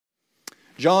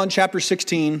John chapter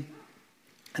 16,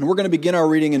 and we're going to begin our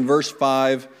reading in verse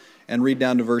 5 and read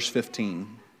down to verse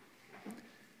 15.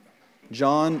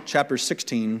 John chapter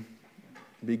 16,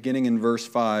 beginning in verse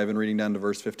 5 and reading down to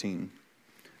verse 15.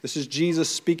 This is Jesus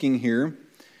speaking here,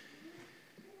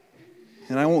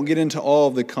 and I won't get into all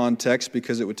of the context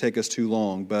because it would take us too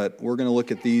long, but we're going to look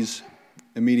at these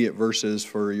immediate verses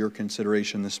for your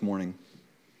consideration this morning.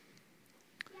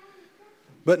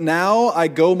 But now I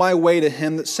go my way to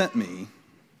him that sent me,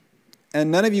 and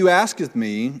none of you asketh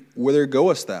me, whither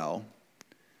goest thou?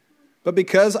 But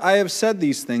because I have said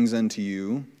these things unto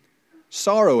you,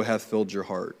 sorrow hath filled your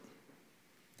heart.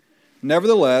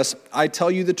 Nevertheless, I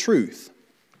tell you the truth.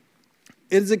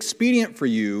 It is expedient for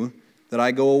you that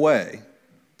I go away.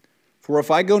 For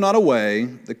if I go not away,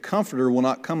 the Comforter will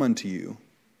not come unto you.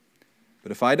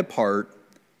 But if I depart,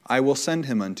 I will send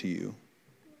him unto you.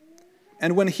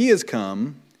 And when he is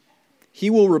come, he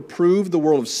will reprove the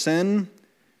world of sin,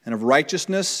 and of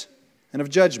righteousness, and of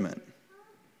judgment.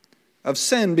 Of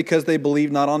sin, because they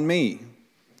believe not on me.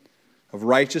 Of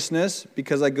righteousness,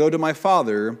 because I go to my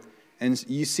Father, and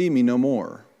ye see me no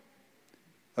more.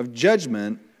 Of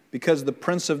judgment, because the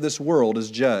prince of this world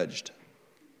is judged.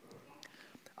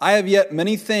 I have yet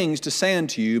many things to say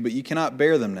unto you, but ye cannot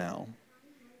bear them now.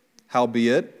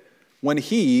 Howbeit, when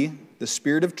he, the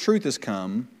Spirit of truth, is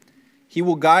come, he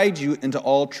will guide you into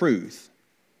all truth.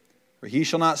 For he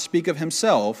shall not speak of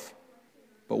himself,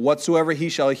 but whatsoever he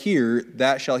shall hear,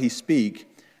 that shall he speak,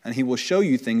 and he will show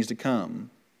you things to come.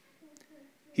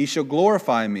 He shall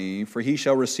glorify me, for he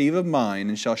shall receive of mine,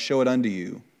 and shall show it unto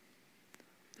you.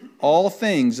 All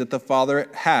things that the Father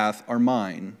hath are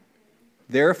mine.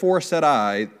 Therefore said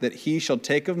I, that he shall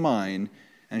take of mine,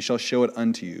 and shall show it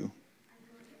unto you.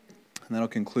 And that'll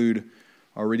conclude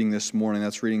our reading this morning.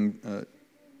 That's reading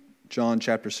John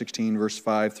chapter 16, verse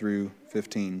 5 through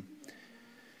 15.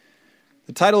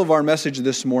 The title of our message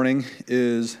this morning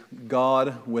is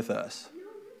God with us.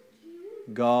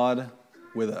 God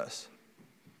with us.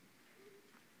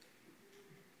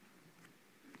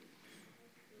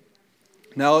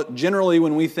 Now, generally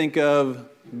when we think of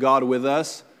God with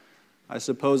us, I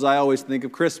suppose I always think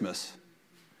of Christmas.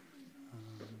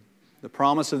 The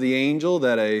promise of the angel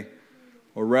that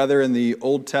or rather in the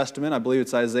Old Testament, I believe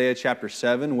it's Isaiah chapter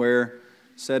 7, where it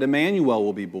said Emmanuel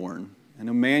will be born. And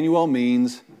Emmanuel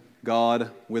means God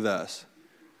with us.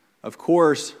 Of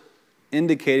course,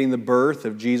 indicating the birth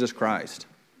of Jesus Christ.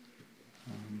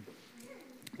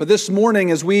 But this morning,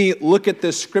 as we look at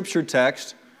this scripture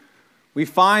text, we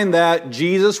find that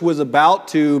Jesus was about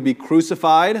to be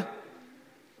crucified.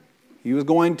 He was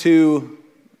going to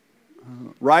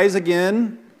rise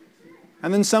again.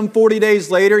 And then some 40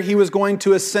 days later, he was going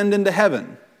to ascend into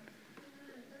heaven.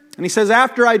 And he says,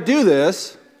 after I do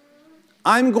this,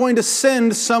 I'm going to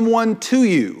send someone to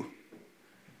you.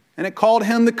 And it called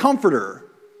him the Comforter.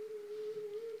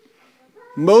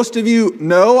 Most of you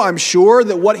know, I'm sure,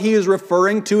 that what he is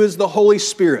referring to is the Holy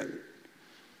Spirit,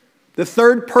 the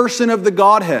third person of the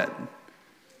Godhead.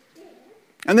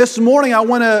 And this morning I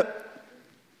want to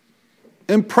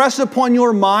impress upon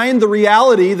your mind the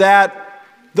reality that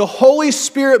the Holy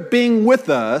Spirit being with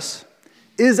us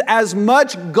is as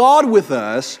much God with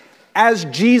us as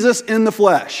Jesus in the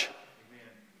flesh.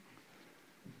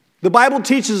 The Bible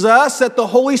teaches us that the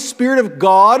Holy Spirit of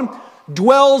God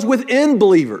dwells within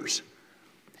believers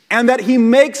and that he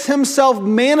makes himself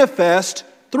manifest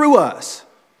through us.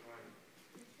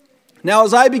 Now,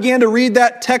 as I began to read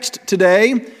that text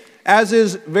today, as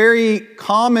is very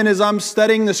common as I'm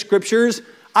studying the scriptures,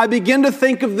 I begin to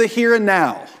think of the here and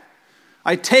now.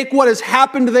 I take what has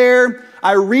happened there,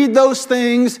 I read those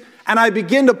things, and I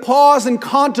begin to pause and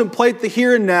contemplate the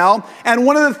here and now. And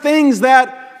one of the things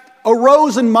that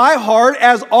arose in my heart,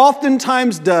 as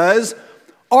oftentimes does,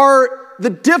 are the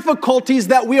difficulties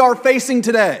that we are facing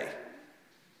today.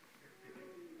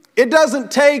 It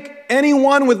doesn't take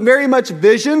anyone with very much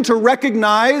vision to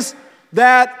recognize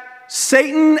that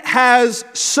Satan has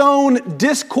sown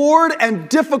discord and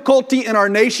difficulty in our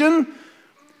nation,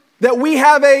 that we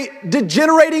have a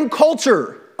degenerating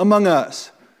culture among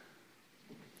us,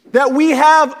 that we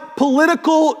have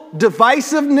political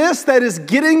divisiveness that is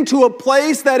getting to a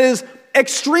place that is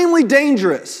extremely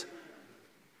dangerous,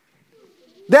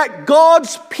 that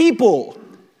God's people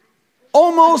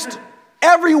almost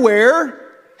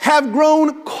everywhere have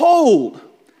grown cold,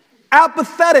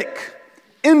 apathetic,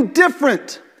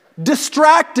 indifferent,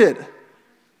 distracted,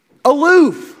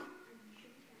 aloof.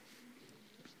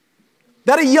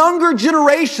 That a younger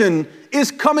generation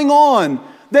is coming on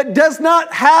that does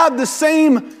not have the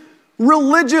same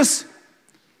religious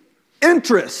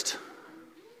interest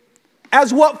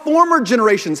as what former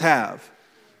generations have.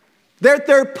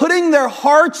 They're putting their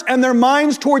hearts and their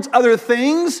minds towards other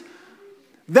things,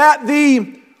 that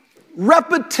the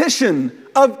repetition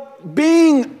of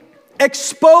being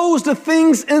exposed to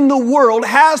things in the world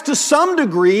has to some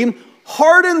degree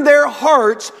hardened their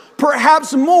hearts,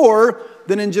 perhaps more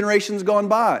than in generations gone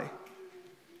by.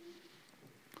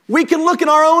 We can look in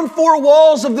our own four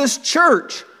walls of this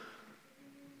church.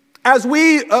 As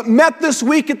we met this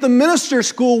week at the minister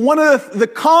school, one of the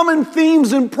common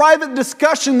themes in private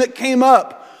discussion that came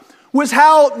up was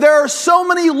how there are so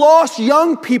many lost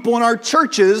young people in our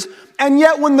churches, and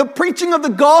yet when the preaching of the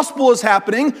gospel is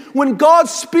happening, when God's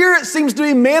Spirit seems to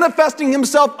be manifesting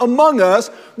Himself among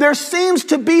us, there seems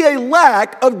to be a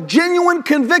lack of genuine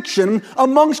conviction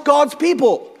amongst God's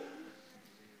people.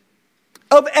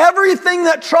 Of everything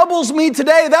that troubles me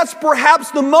today, that's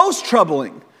perhaps the most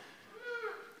troubling,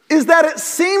 is that it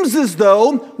seems as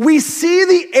though we see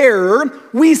the error,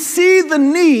 we see the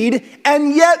need,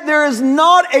 and yet there is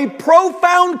not a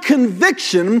profound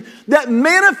conviction that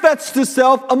manifests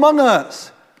itself among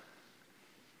us.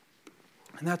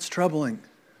 And that's troubling.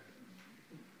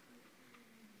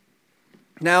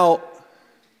 Now,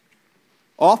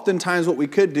 oftentimes what we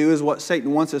could do is what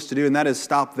Satan wants us to do, and that is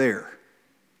stop there.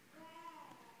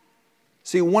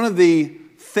 See, one of the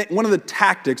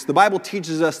tactics, the Bible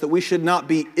teaches us that we should not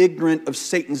be ignorant of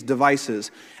Satan's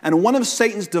devices. And one of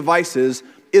Satan's devices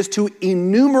is to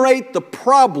enumerate the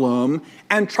problem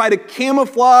and try to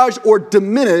camouflage or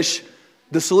diminish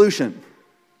the solution.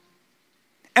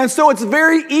 And so it's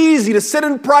very easy to sit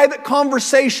in private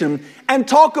conversation and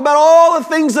talk about all the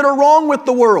things that are wrong with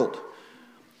the world.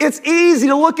 It's easy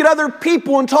to look at other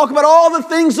people and talk about all the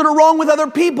things that are wrong with other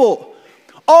people.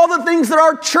 All the things that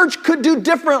our church could do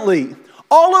differently.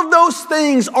 All of those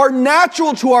things are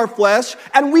natural to our flesh,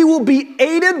 and we will be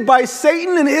aided by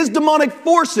Satan and his demonic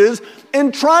forces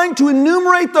in trying to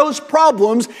enumerate those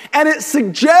problems, and it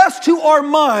suggests to our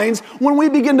minds when we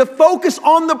begin to focus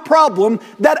on the problem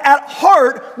that at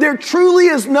heart there truly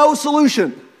is no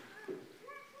solution.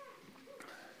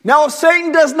 Now, if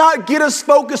Satan does not get us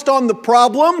focused on the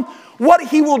problem, what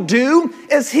he will do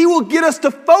is he will get us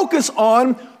to focus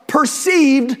on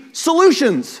perceived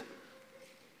solutions.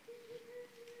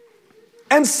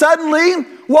 And suddenly,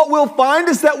 what we'll find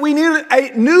is that we need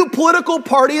a new political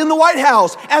party in the White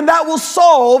House, and that will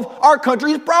solve our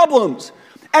country's problems.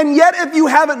 And yet, if you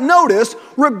haven't noticed,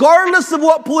 regardless of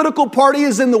what political party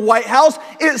is in the White House,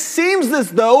 it seems as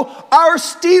though our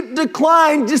steep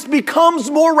decline just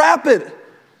becomes more rapid.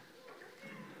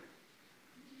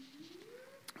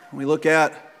 When we look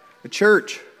at the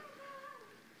church,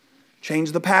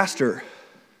 change the pastor.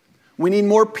 We need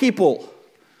more people.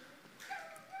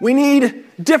 We need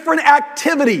different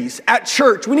activities at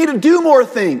church. We need to do more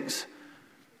things.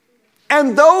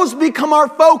 And those become our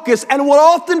focus. And what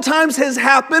oftentimes has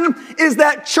happened is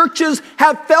that churches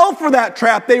have fell for that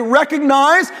trap. They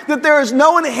recognize that there is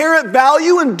no inherent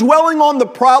value in dwelling on the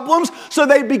problems, so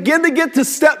they begin to get to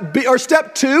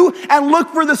step 2 and look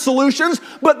for the solutions,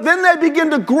 but then they begin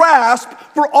to grasp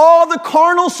for all the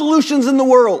carnal solutions in the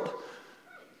world.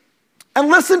 And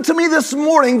listen to me this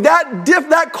morning,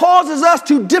 that causes us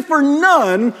to differ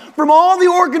none from all the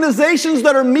organizations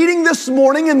that are meeting this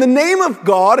morning in the name of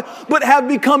God, but have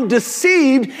become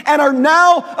deceived and are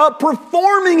now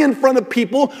performing in front of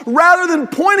people rather than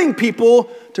pointing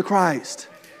people to Christ.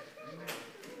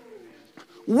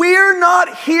 We're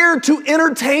not here to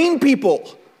entertain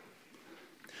people.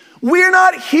 We're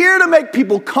not here to make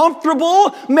people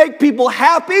comfortable, make people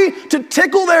happy, to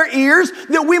tickle their ears,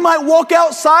 that we might walk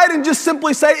outside and just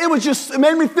simply say, it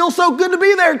made me feel so good to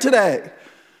be there today.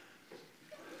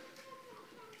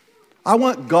 I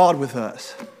want God with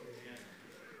us.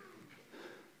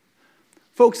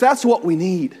 Folks, that's what we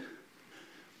need.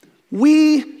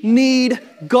 We need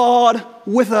God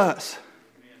with us.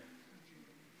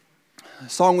 A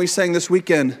song we sang this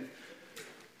weekend,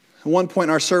 at one point in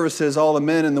our services, all the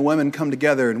men and the women come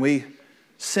together and we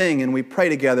sing and we pray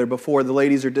together before the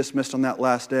ladies are dismissed on that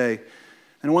last day.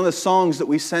 And one of the songs that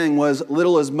we sang was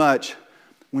 "Little as Much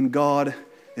When God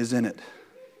is in It."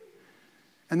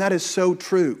 And that is so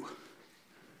true.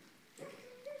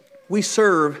 We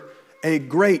serve a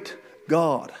great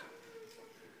God.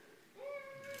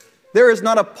 There is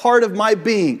not a part of my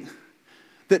being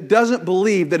that doesn't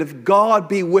believe that if God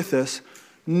be with us,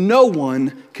 no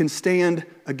one can stand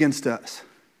against us.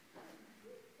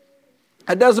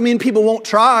 That doesn't mean people won't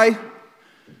try.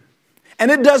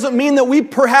 And it doesn't mean that we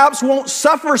perhaps won't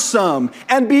suffer some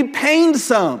and be pained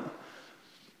some.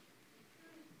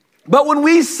 But when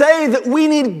we say that we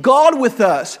need God with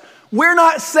us, We're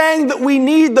not saying that we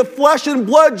need the flesh and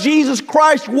blood Jesus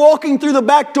Christ walking through the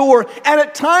back door. And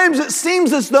at times it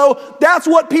seems as though that's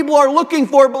what people are looking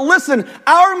for. But listen,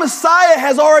 our Messiah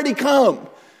has already come.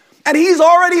 And he's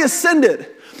already ascended.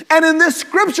 And in this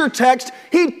scripture text,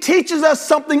 he teaches us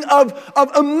something of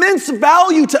immense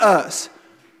value to us.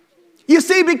 You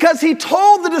see, because he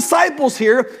told the disciples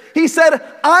here, he said,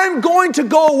 I'm going to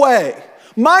go away.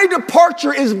 My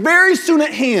departure is very soon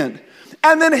at hand.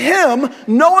 And then him,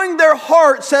 knowing their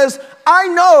heart, says, I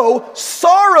know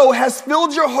sorrow has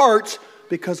filled your hearts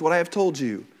because what I have told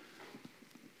you.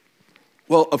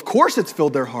 Well, of course it's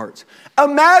filled their hearts.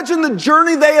 Imagine the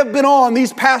journey they have been on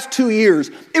these past 2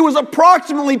 years. It was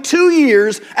approximately 2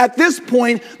 years at this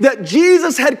point that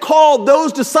Jesus had called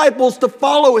those disciples to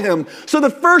follow him. So the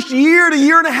first year to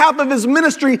year and a half of his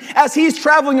ministry as he's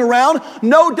traveling around,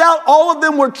 no doubt all of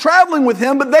them were traveling with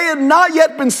him, but they had not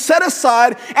yet been set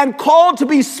aside and called to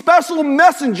be special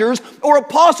messengers or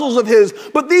apostles of his.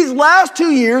 But these last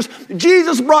 2 years,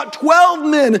 Jesus brought 12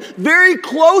 men very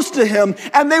close to him,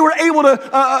 and they were able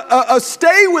to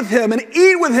stay with him and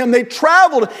eat with him. They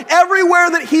traveled everywhere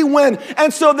that he went.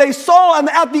 And so they saw, and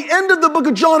at the end of the book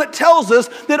of John, it tells us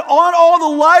that on all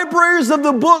the libraries of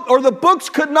the book, or the books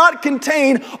could not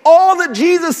contain all that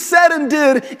Jesus said and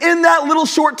did in that little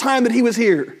short time that he was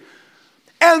here.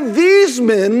 And these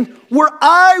men were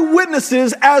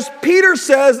eyewitnesses, as Peter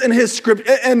says in his script,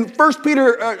 in 2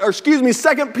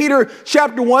 Peter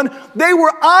chapter 1, they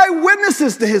were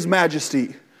eyewitnesses to his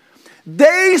majesty.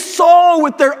 They saw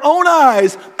with their own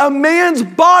eyes a man's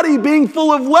body being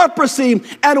full of leprosy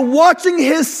and watching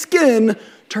his skin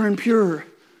turn pure.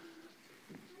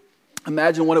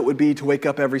 Imagine what it would be to wake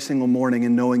up every single morning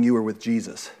and knowing you were with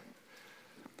Jesus.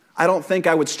 I don't think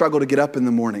I would struggle to get up in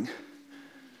the morning,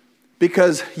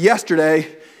 because yesterday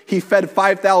he fed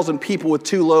 5,000 people with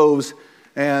 2 loaves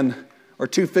or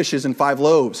 2 fishes and 5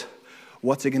 loaves.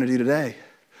 What's he going to do today?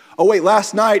 Oh wait,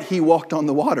 last night he walked on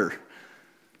the water.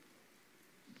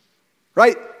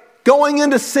 Right? Going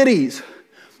into cities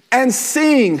and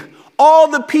seeing all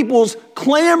the people's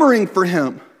clamoring for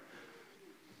him.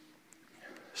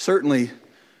 Certainly,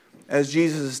 as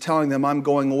Jesus is telling them, I'm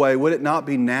going away, would it not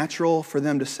be natural for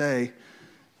them to say,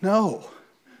 no,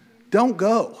 don't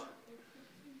go?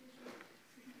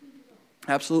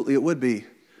 Absolutely, it would be.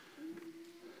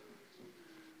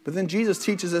 But then Jesus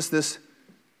teaches us this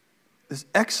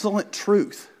excellent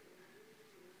truth.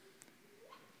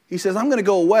 He says, I'm going to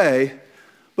go away,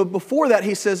 but before that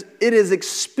he says, it is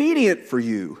expedient for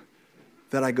you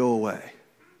that I go away.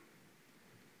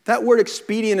 That word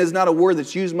expedient is not a word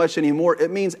that's used much anymore. It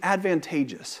means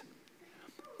advantageous.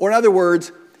 Or in other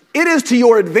words, it is to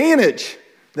your advantage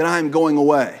that I am going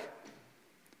away.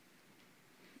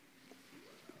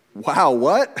 Wow,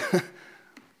 what?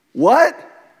 What?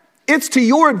 It's to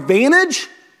your advantage?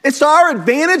 It's to our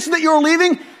advantage that you're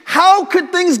leaving? How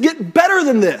could things get better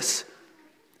than this?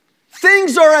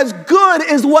 Things are as good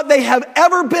as what they have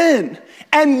ever been,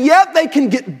 and yet they can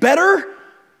get better.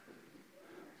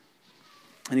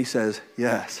 And he says,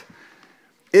 yes,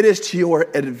 it is to your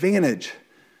advantage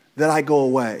that I go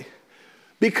away.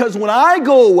 Because when I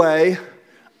go away,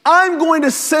 I'm going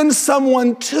to send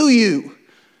someone to you,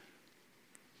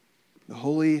 the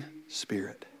Holy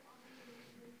Spirit.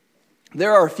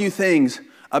 There are a few things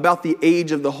about the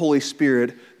age of the Holy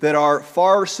Spirit that are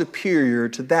far superior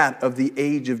to that of the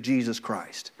age of Jesus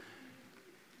Christ.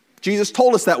 Jesus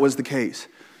told us that was the case.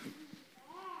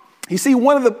 You see,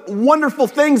 one of the wonderful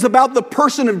things about the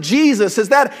person of Jesus is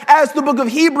that, as the book of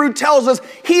Hebrews tells us,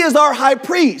 he is our high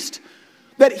priest.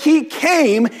 That he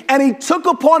came and he took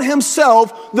upon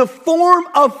himself the form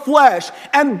of flesh.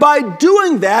 And by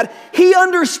doing that, he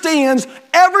understands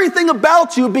everything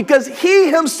about you because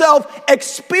he himself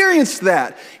experienced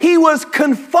that. He was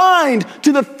confined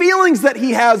to the feelings that he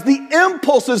has, the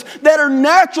impulses that are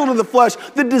natural to the flesh,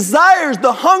 the desires,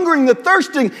 the hungering, the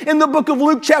thirsting. In the book of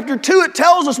Luke chapter 2, it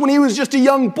tells us when he was just a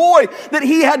young boy that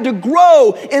he had to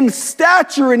grow in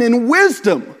stature and in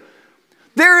wisdom.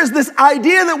 There is this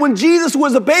idea that when Jesus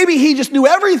was a baby, he just knew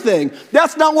everything.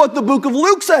 That's not what the book of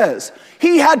Luke says.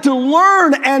 He had to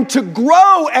learn and to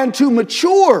grow and to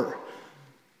mature,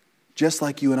 just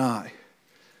like you and I.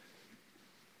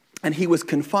 And he was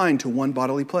confined to one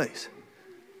bodily place.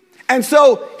 And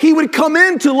so he would come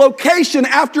into location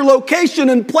after location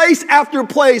and place after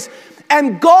place.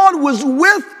 And God was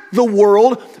with the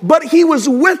world, but he was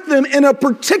with them in a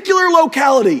particular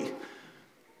locality.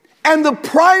 And the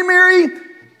primary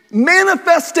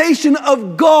manifestation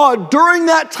of God during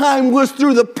that time was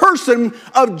through the person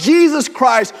of Jesus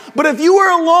Christ. But if you were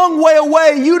a long way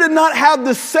away, you did not have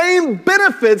the same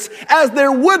benefits as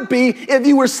there would be if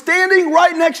you were standing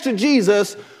right next to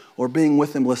Jesus or being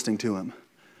with him, listening to him.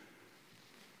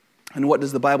 And what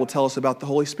does the Bible tell us about the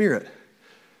Holy Spirit?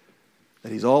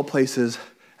 That he's all places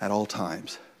at all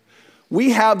times.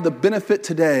 We have the benefit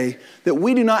today that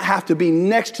we do not have to be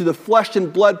next to the flesh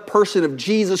and blood person of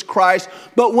Jesus Christ.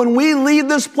 But when we leave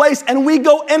this place and we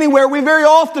go anywhere, we very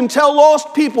often tell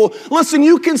lost people, listen,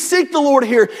 you can seek the Lord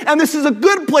here. And this is a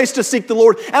good place to seek the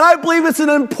Lord. And I believe it's an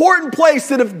important place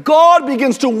that if God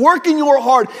begins to work in your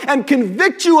heart and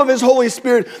convict you of his Holy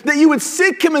Spirit, that you would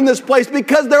seek him in this place,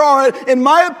 because there are, in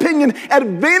my opinion,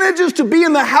 advantages to be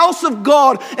in the house of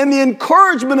God and the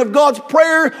encouragement of God's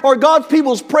prayer or God's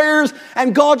people's prayers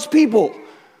and God's people.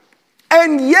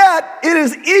 And yet, it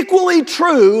is equally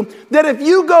true that if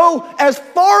you go as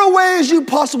far away as you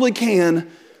possibly can,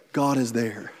 God is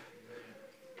there.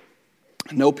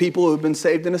 I know people who have been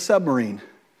saved in a submarine.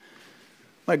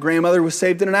 My grandmother was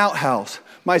saved in an outhouse.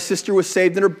 My sister was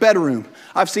saved in her bedroom.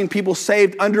 I've seen people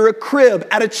saved under a crib,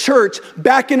 at a church,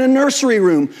 back in a nursery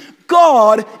room.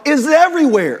 God is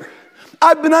everywhere.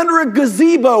 I've been under a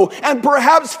gazebo and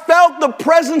perhaps felt the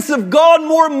presence of God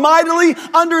more mightily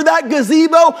under that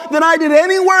gazebo than I did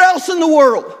anywhere else in the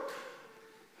world.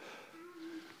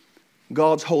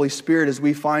 God's Holy Spirit, as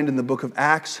we find in the book of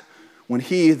Acts, when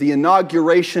the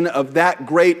inauguration of that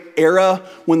great era,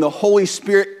 when the Holy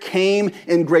Spirit came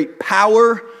in great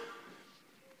power,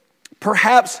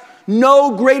 perhaps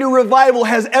no greater revival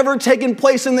has ever taken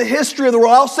place in the history of the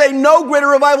world. I'll say no greater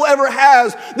revival ever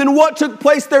has than what took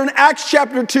place there in Acts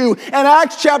chapter 2 and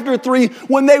Acts chapter 3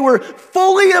 when they were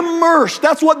fully immersed.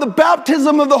 That's what the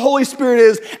baptism of the Holy Spirit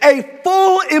is, a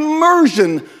full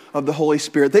immersion of the Holy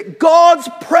Spirit, that God's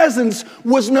presence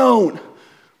was known.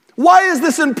 Why is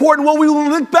this important? Well, we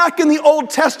look back in the Old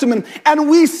Testament and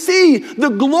we see the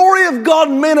glory of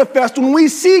God manifest. When we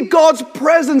see God's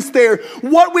presence there,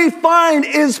 what we find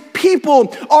is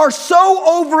people are so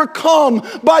overcome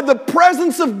by the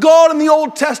presence of God in the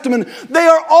Old Testament, they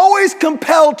are always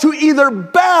compelled to either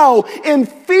bow in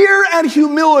fear and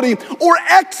humility or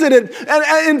exit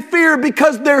it in fear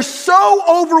because they're so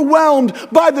overwhelmed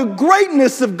by the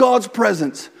greatness of God's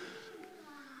presence.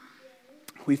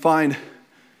 We find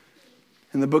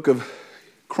in the book of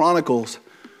Chronicles,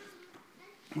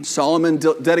 when Solomon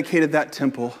dedicated that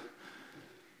temple,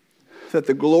 that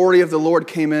the glory of the Lord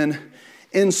came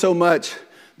in so much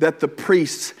that the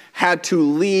priests had to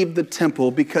leave the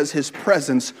temple because his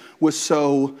presence was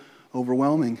so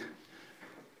overwhelming.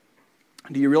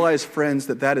 Do you realize, friends,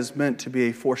 that that is meant to be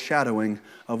a foreshadowing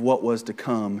of what was to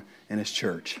come in his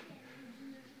church?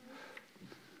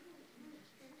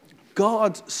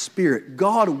 God's Spirit,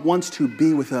 God wants to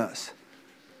be with us.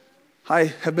 I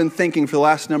have been thinking for the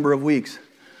last number of weeks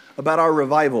about our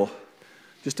revival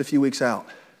just a few weeks out.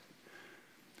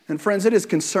 And friends, it is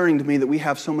concerning to me that we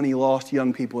have so many lost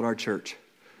young people at our church.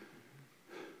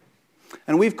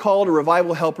 And we've called a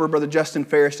revival helper, Brother Justin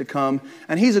Ferris, to come,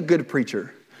 and he's a good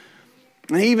preacher.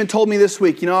 And he even told me this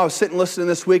week, I was sitting listening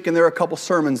this week, and there were a couple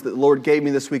sermons that the Lord gave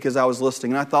me this week as I was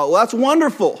listening. And I thought, well, that's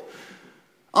wonderful.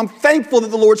 I'm thankful that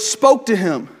the Lord spoke to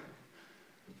him.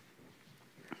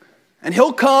 And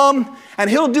he'll come, and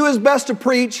he'll do his best to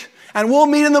preach, and we'll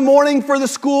meet in the morning for the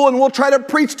school, and we'll try to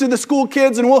preach to the school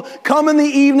kids, and we'll come in the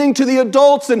evening to the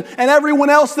adults and everyone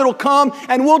else that'll come,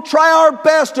 and we'll try our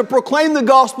best to proclaim the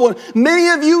gospel. And many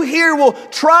of you here will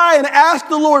try and ask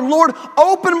the Lord, Lord,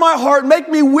 open my heart, make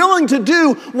me willing to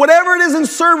do whatever it is in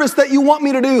service that you want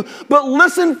me to do. But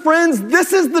listen, friends,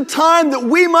 this is the time that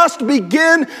we must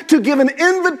begin to give an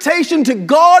invitation to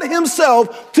God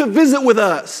himself to visit with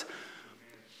us.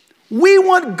 We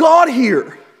want God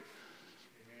here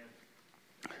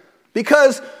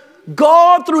because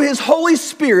God, through his Holy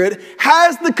Spirit,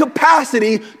 has the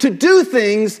capacity to do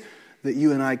things that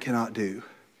you and I cannot do.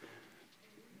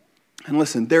 And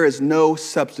listen, there is no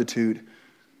substitute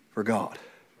for God.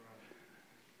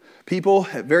 People,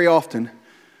 very often,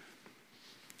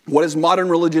 what has modern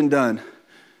religion done?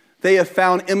 They have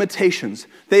found imitations.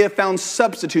 They have found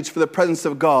substitutes for the presence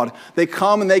of God. They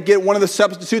come and they get, one of the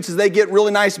substitutes is they get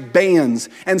really nice bands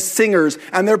and singers,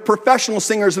 and they're professional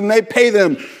singers, and they pay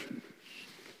them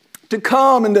to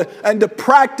come and to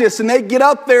practice, and they get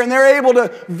up there and they're able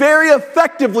to very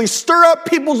effectively stir up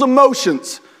people's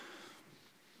emotions.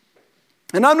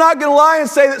 And I'm not going to lie and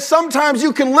say that sometimes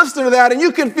you can listen to that and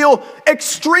you can feel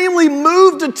extremely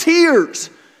moved to tears,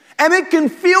 and it can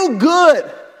feel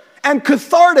good and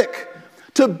cathartic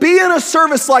to be in a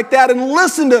service like that and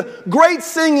listen to great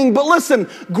singing. But listen,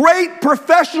 great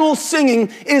professional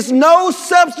singing is no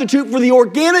substitute for the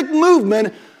organic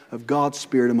movement of God's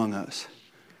Spirit among us.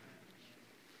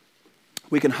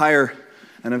 We can hire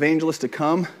an evangelist to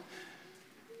come,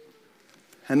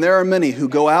 and there are many who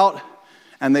go out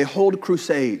and they hold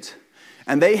crusades,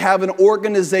 and they have an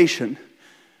organization,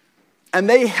 and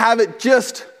they have it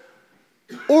just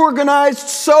organized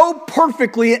so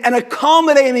perfectly and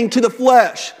accommodating to the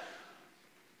flesh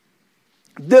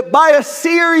that by a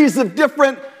series of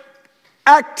different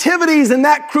activities in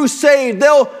that crusade,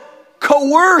 they'll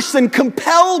coerce and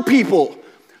compel people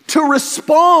to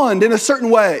respond in a certain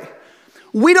way.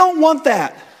 We don't want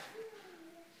that.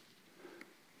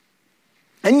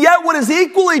 And yet what is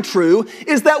equally true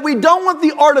is that we don't want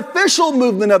the artificial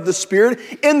movement of the Spirit.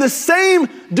 In the same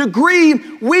degree,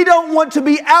 we don't want to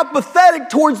be apathetic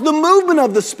towards the movement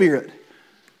of the Spirit.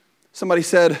 Somebody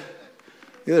said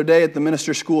the other day at the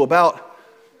minister school about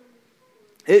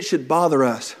it should bother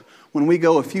us when we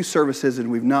go a few services and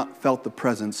we've not felt the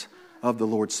presence of the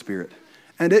Lord's Spirit.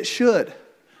 And it should.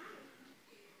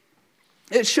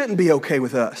 It shouldn't be okay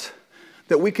with us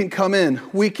that we can come in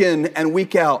and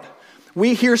week out.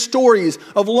 We hear stories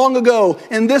of long ago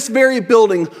in this very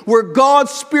building where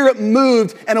God's Spirit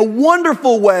moved in a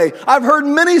wonderful way. I've heard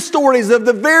many stories of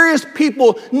the various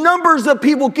people, numbers of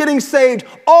people getting saved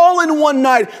all in one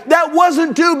night. That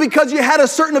wasn't due because you had a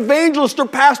certain evangelist or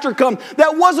pastor come.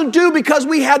 That wasn't due because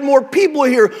we had more people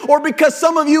here or because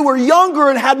some of you were younger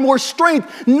and had more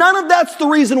strength. None of that's the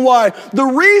reason why. The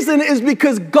reason is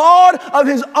because God, of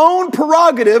His own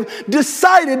prerogative,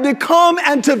 decided to come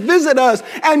and to visit us.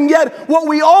 And yet, what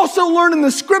we also learn in the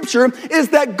scripture is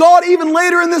that God, even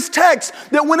later in this text,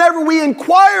 that whenever we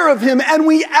inquire of Him and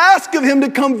we ask of Him to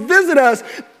come visit us,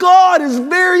 God is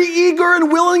very eager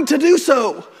and willing to do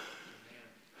so.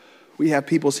 We have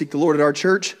people seek the Lord at our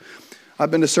church. I've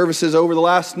been to services over the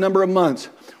last number of months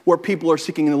where people are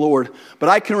seeking the Lord. But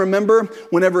I can remember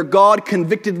whenever God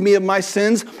convicted me of my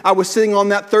sins, I was sitting on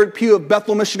that third pew of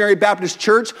Bethel Missionary Baptist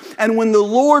Church, and when the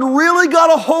Lord really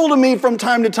got a hold of me from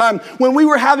time to time, when we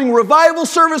were having revival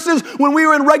services, when we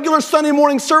were in regular Sunday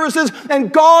morning services,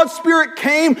 and God's Spirit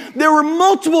came, there were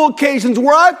multiple occasions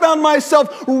where I found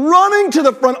myself running to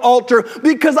the front altar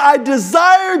because I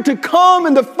desired to come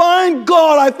and to find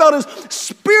God. I felt His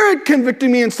Spirit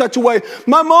convicting me in such a way.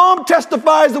 My mom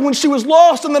testifies that when she was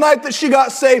lost the night that she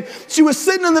got saved, she was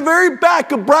sitting in the very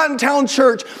back of Bratton Town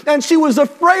Church, and she was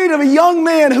afraid of a young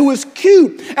man who was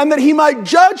cute and that he might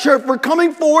judge her for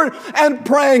coming forward and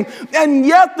praying. And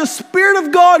yet the Spirit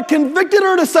of God convicted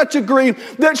her to such a degree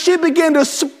that she began to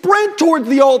sprint towards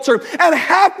the altar, and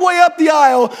halfway up the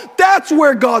aisle, that's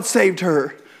where God saved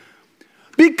her.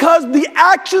 Because the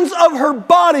actions of her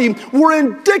body were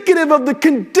indicative of the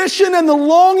condition and the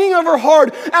longing of her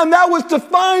heart, and that was to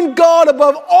find God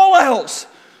above all else.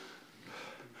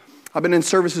 I've been in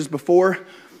services before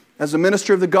as a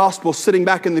minister of the gospel, sitting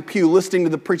back in the pew, listening to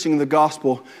the preaching of the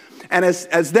gospel. And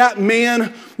as that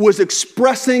man was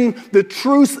expressing the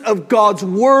truth of God's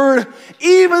word,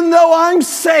 even though I'm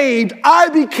saved, I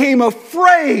became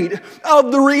afraid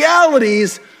of the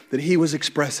realities that he was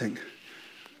expressing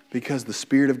because the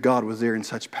Spirit of God was there in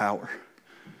such power.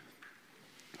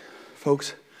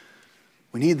 Folks,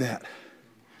 we need that.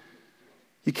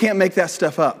 You can't make that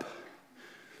stuff up.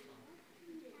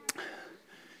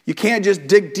 You can't just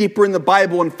dig deeper in the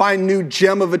Bible and find new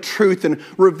gem of a truth and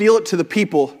reveal it to the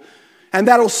people, and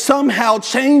that'll somehow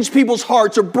change people's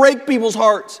hearts or break people's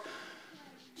hearts.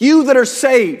 You that are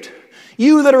saved,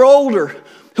 you that are older,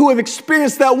 who have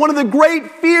experienced that, one of the great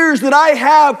fears that I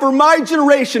have for my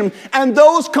generation and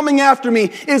those coming after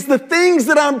me is the things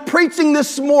that I'm preaching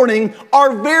this morning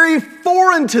are very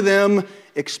foreign to them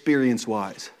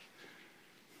experience-wise.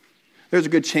 There's a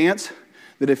good chance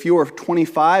that if you're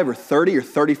 25 or 30 or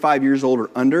 35 years old or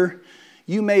under,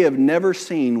 you may have never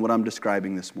seen what I'm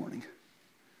describing this morning.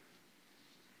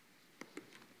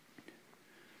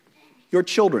 Your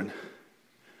children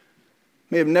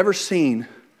may have never seen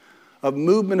a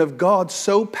movement of God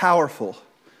so powerful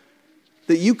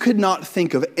that you could not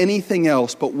think of anything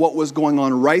else but what was going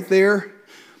on right there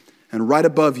and right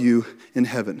above you in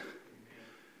heaven.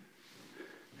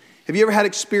 Have you ever had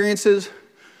experiences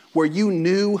where you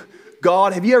knew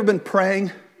God? Have you ever been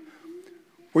praying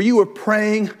where you were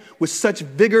praying with such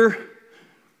vigor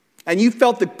and you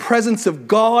felt the presence of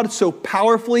God so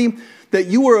powerfully that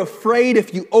you were afraid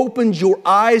if you opened your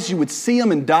eyes you would see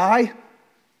Him and die?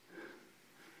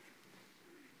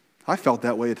 I felt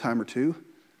that way a time or two.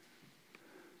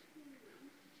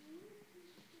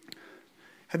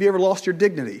 Have you ever lost your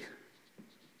dignity?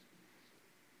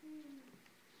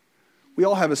 We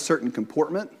all have a certain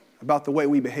comportment about the way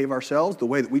we behave ourselves, the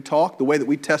way that we talk, the way that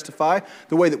we testify,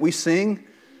 the way that we sing.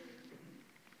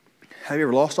 Have you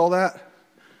ever lost all that?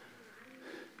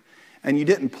 And you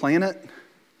didn't plan it?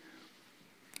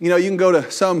 You know, you can go to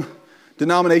some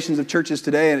denominations of churches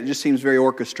today and it just seems very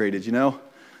orchestrated, you know?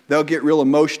 They'll get real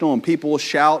emotional and people will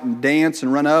shout and dance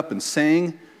and run up and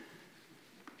sing.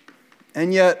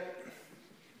 And yet,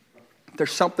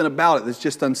 there's something about it that's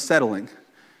just unsettling.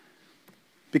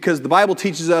 Because the Bible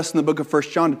teaches us in the book of 1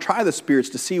 John to try the spirits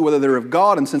to see whether they're of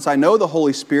God. And since I know the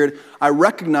Holy Spirit, I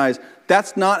recognize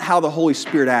that's not how the Holy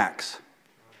Spirit acts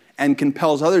and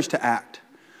compels others to act.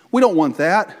 We don't want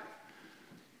that.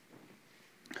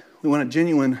 We want a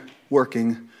genuine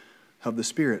working of the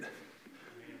Spirit.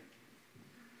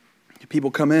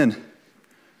 People come into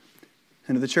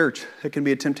the church. It can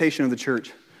be a temptation of the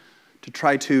church to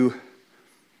try to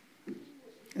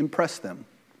impress them.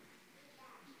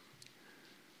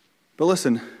 But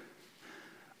listen,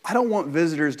 I don't want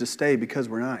visitors to stay because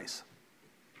we're nice.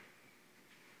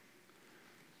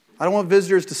 I don't want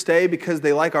visitors to stay because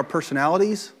they like our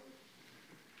personalities,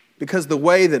 because the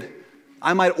way that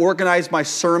I might organize my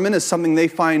sermon is something they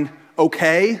find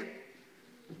okay.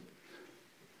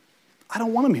 I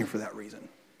don't want them here for that reason.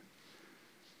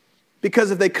 Because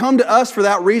if they come to us for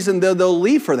that reason, they'll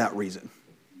leave for that reason.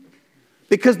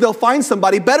 Because they'll find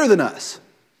somebody better than us.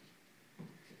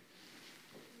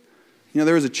 You know,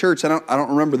 there was a church, I don't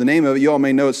remember the name of it. You all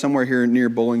may know it somewhere here near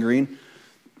Bowling Green.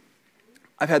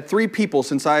 I've had 3 people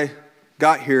since I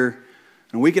got here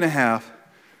in a week and a half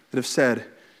that have said,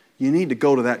 you need to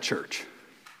go to that church.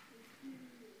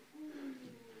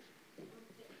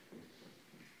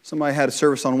 Somebody had a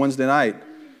service on Wednesday night.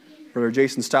 Brother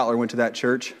Jason Stoutler went to that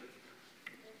church.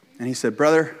 And he said,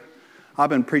 brother, I've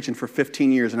been preaching for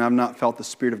 15 years and I've not felt the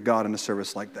Spirit of God in a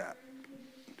service like that.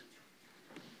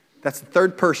 That's the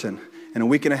 3rd person in a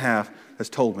week and a half that's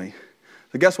told me.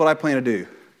 So guess what I plan to do?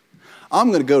 I'm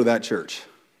going to go to that church.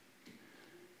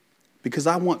 Because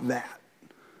I want that.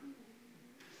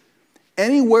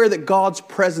 Anywhere that God's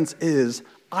presence is,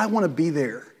 I want to be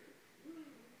there.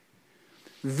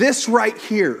 This right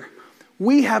here,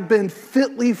 we have been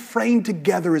fitly framed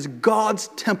together as God's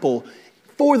temple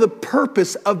for the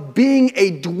purpose of being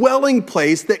a dwelling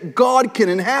place that God can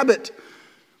inhabit.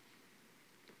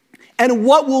 And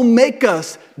what will make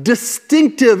us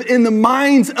distinctive in the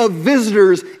minds of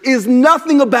visitors is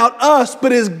nothing about us,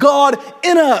 but is God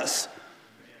in us.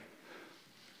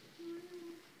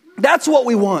 That's what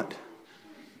we want.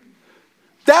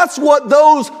 That's what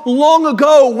those long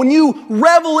ago, when you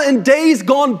revel in days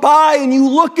gone by and you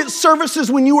look at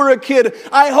services when you were a kid,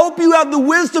 I hope you have the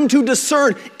wisdom to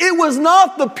discern. It was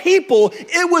not the people,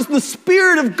 it was the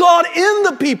Spirit of God in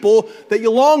the people that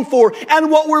you long for. And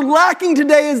what we're lacking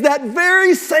today is that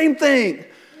very same thing.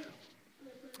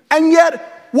 And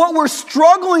yet, what we're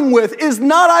struggling with is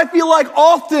not, I feel like,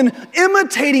 often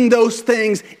imitating those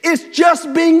things. It's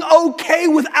just being okay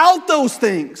without those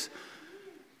things.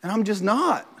 And I'm just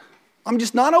not. I'm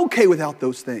just not okay without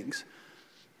those things.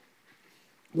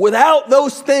 Without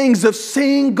those things of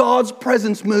seeing God's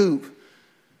presence move.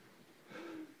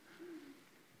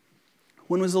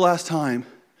 When was the last time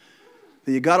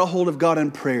that you got a hold of God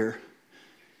in prayer,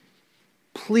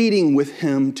 pleading with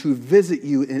Him to visit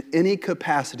you in any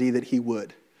capacity that He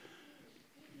would?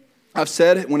 I've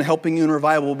said it when helping you in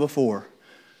revival before.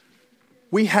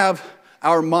 We have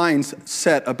our minds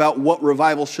set about what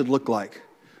revival should look like.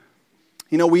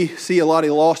 You know, we see a lot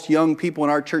of lost young people in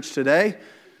our church today.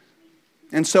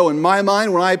 And so in my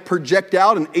mind, when I project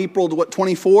out in April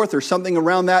 24th or something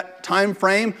around that time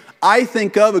frame, I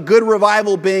think of a good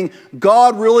revival being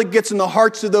God really gets in the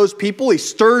hearts of those people. He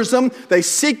stirs them. They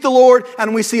seek the Lord.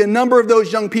 And we see a number of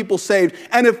those young people saved.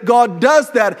 And if God does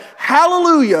that,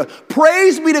 hallelujah,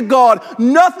 praise be to God.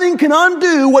 Nothing can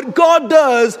undo what God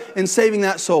does in saving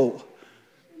that soul.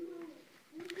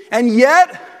 And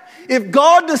yet, if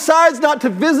God decides not to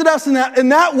visit us in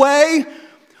that way,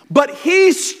 but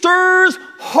He stirs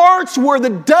hearts where the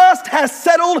dust has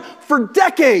settled for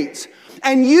decades,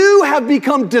 and you have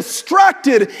become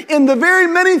distracted in the very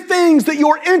many things that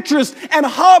your interests and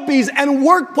hobbies and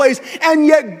workplace, and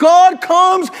yet God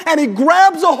comes and He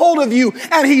grabs a hold of you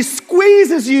and He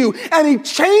squeezes you and He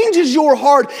changes your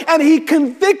heart and He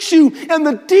convicts you in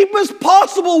the deepest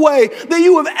possible way that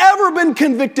you have ever been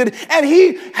convicted, and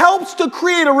He helps to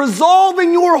create a resolve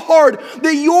in your heart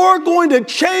that you're going to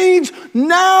change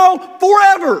now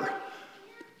forever.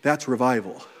 That's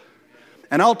revival.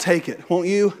 And I'll take it, won't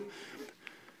you?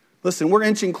 Listen, we're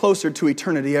inching closer to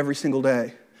eternity every single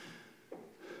day.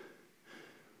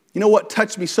 You know what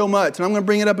touched me so much? And I'm going to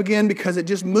bring it up again because it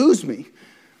just moves me.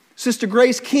 Sister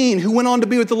Grace Keene, who went on to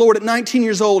be with the Lord at 19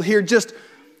 years old here just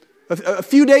a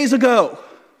few days ago.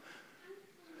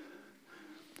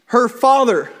 Her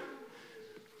father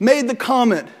made the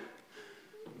comment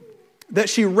that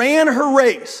she ran her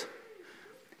race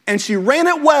and she ran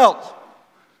it well.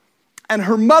 And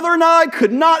her mother and I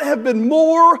could not have been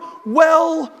more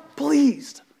well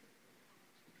pleased.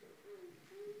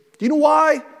 Do you know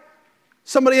why?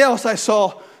 Somebody else I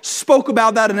saw spoke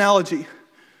about that analogy.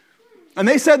 And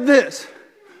they said this: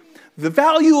 the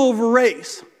value of a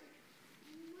race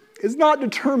is not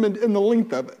determined in the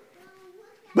length of it,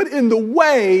 but in the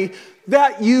way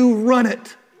that you run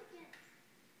it.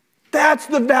 That's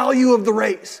the value of the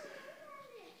race.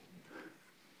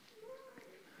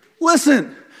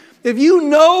 Listen, if you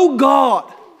know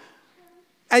God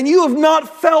and you have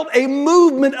not felt a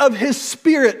movement of His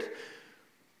Spirit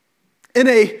in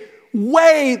a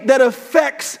way that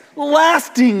affects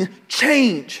lasting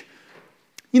change,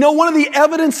 you know, one of the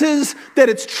evidences that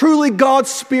it's truly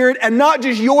God's Spirit and not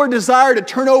just your desire to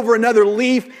turn over another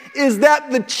leaf is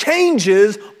that the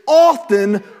changes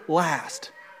often last.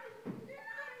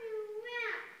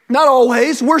 Not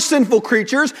always. We're sinful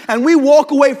creatures and we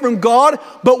walk away from God,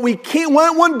 but we can't.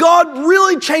 When God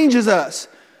really changes us,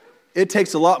 it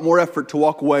takes a lot more effort to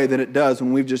walk away than it does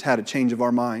when we've just had a change of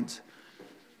our minds.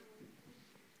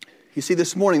 You see,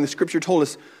 this morning the Scripture told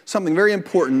us something very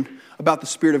important about the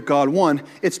Spirit of God. One,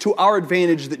 it's to our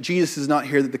advantage that Jesus is not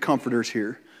here, that the Comforter is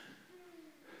here.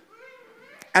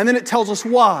 And then it tells us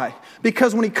why.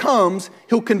 Because when He comes,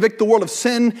 He'll convict the world of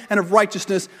sin and of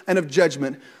righteousness and of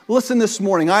judgment. Listen, this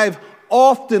morning, I've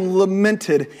often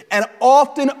lamented and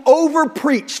often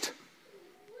overpreached,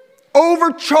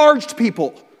 overcharged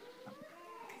people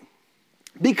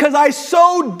because I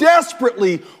so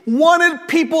desperately wanted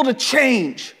people to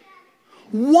change,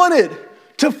 wanted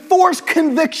to force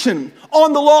conviction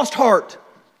on the lost heart.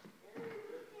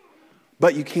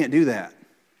 But you can't do that.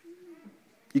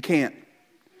 You can't.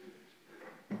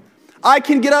 I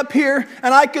can get up here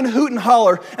and I can hoot and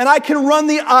holler and I can run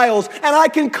the aisles and I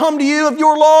can come to you if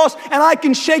you're lost and I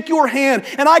can shake your hand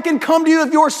and I can come to you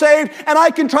if you're saved and I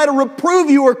can try to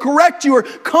reprove you or correct you or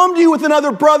come to you with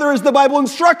another brother, as the Bible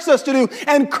instructs us to do,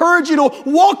 and encourage you to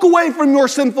walk away from your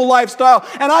sinful lifestyle.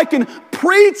 And I can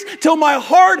preach till my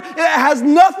heart has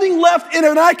nothing left in it,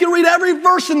 and I can read every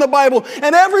verse in the Bible,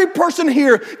 and every person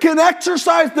here can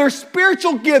exercise their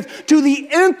spiritual gift to the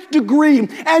nth degree.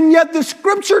 And yet the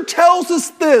Scripture tells us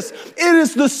this: it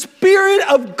is the Spirit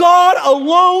of God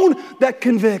alone that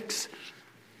convicts.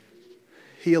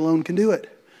 He alone can do it.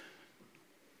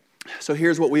 So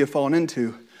here's what we have fallen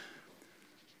into.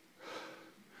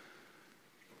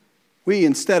 We,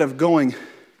 instead of going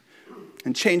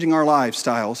and changing our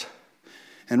lifestyles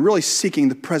and really seeking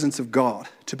the presence of God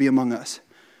to be among us,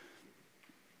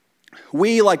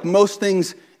 we, like most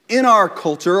things in our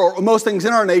culture or most things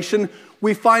in our nation,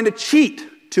 we find a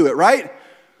cheat to it, right?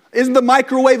 Isn't the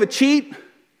microwave a cheat?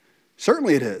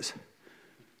 Certainly it is.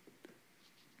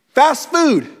 Fast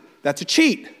food, that's a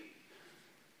cheat.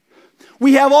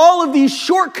 We have all of these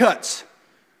shortcuts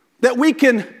that we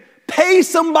can pay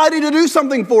somebody to do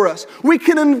something for us. We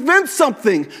can invent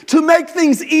something to make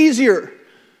things easier.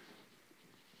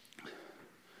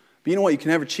 But you know what? You can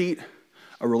never cheat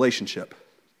a relationship.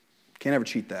 Can't ever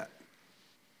cheat that.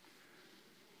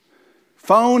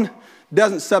 Phone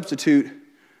doesn't substitute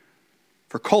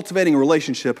for cultivating a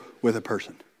relationship with a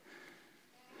person.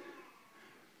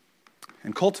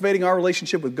 And cultivating our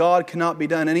relationship with God cannot be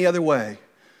done any other way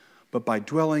but by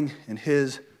dwelling in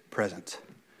His presence.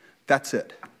 That's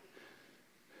it.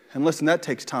 And listen, that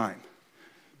takes time.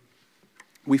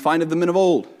 We find of the men of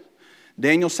old,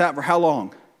 Daniel sat for how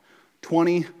long?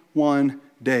 21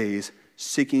 days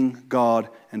seeking God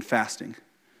and fasting,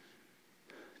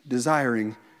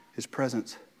 desiring His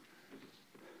presence.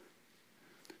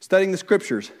 Studying the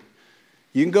Scriptures.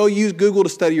 You can go use Google to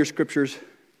study your Scriptures,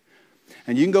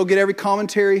 and you can go get every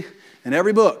commentary and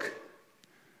every book.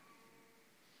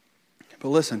 But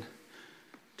listen,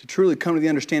 to truly come to the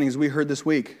understanding as we heard this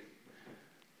week,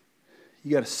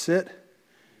 you got to sit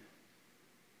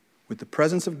with the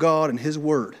presence of God and His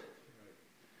Word.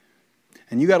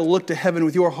 And you got to look to heaven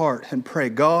with your heart and pray,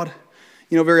 God.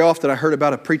 You know, very often I heard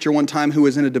about a preacher one time who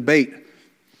was in a debate.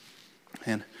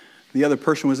 And the other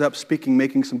person was up speaking,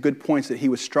 making some good points that he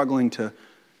was struggling to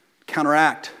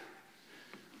counteract.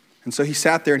 And so he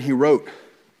sat there and he wrote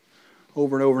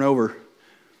over and over and over.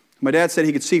 My dad said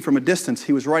he could see from a distance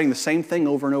he was writing the same thing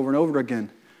over and over and over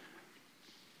again.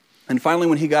 And finally,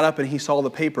 when he got up and he saw the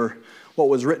paper, what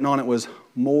was written on it was,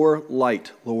 "More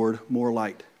light, Lord, more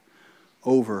light."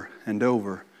 Over and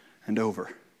over and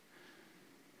over.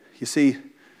 You see,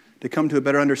 to come to a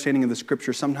better understanding of the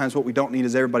Scripture, sometimes what we don't need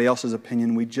is everybody else's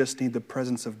opinion. We just need the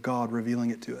presence of God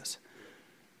revealing it to us.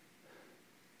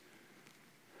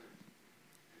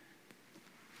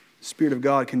 The Spirit of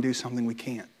God can do something we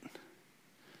can't.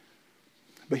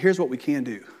 But here's what we can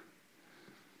do.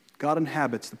 God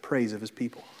inhabits the praise of His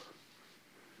people.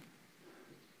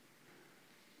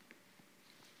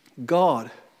 God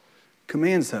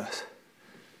commands us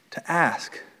to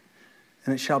ask,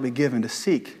 and it shall be given, to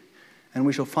seek, and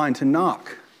we shall find, to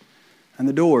knock, and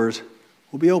the doors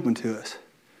will be open to us.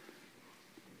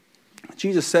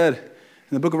 Jesus said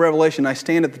in the book of Revelation, I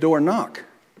stand at the door and knock.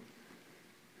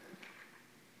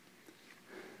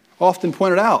 Often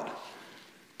pointed out,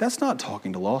 that's not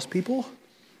talking to lost people.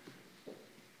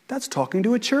 That's talking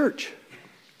to a church.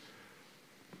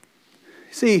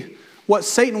 See, what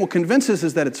Satan will convince us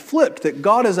is that it's flipped, that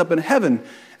God is up in heaven,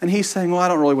 and He's saying, well, I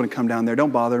don't really want to come down there.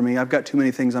 Don't bother me. I've got too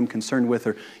many things I'm concerned with.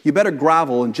 Or you better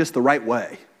grovel in just the right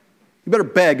way. You better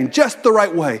beg in just the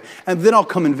right way, and then I'll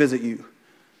come and visit you.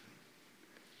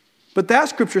 But that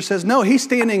scripture says, no, He's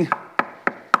standing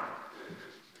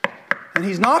and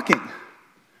He's knocking.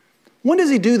 When does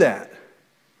He do that?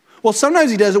 Well,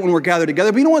 sometimes He does it when we're gathered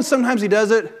together, but you know when sometimes He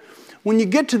does it? When you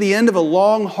get to the end of a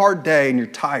long, hard day and you're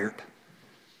tired,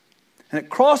 and it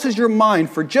crosses your mind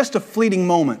for just a fleeting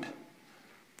moment,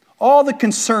 all the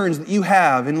concerns that you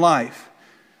have in life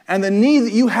and the need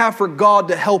that you have for God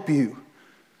to help you.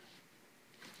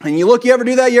 And you ever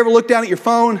do that? You ever look down at your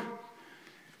phone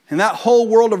and that whole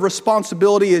world of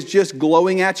responsibility is just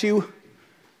glowing at you?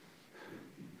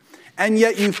 And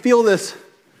yet you feel this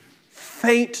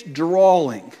faint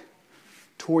drawing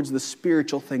towards the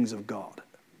spiritual things of God.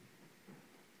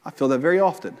 I feel that very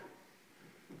often.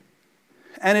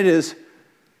 And it is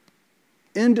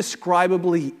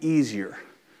indescribably easier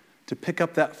to pick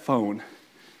up that phone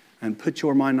and put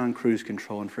your mind on cruise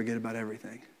control and forget about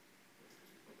everything.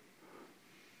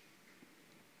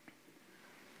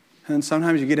 And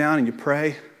sometimes you get down and you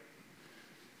pray,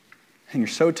 and you're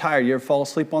so tired, you ever fall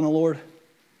asleep on the Lord?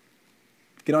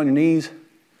 Get on your knees,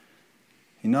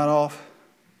 you nod off.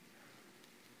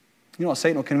 You know what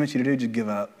Satan will convince you to do? Just give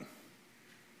up.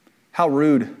 How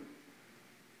rude.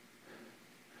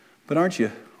 But aren't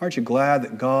you glad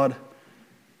that God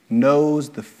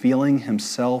knows the feeling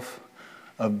Himself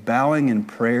of bowing in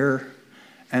prayer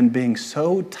and being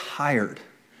so tired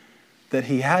that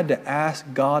He had to ask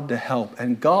God to help?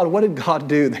 And God, what did God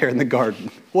do there in the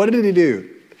garden? What did He do?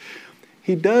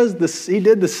 He did the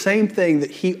same thing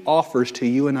that He offers to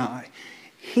you and I.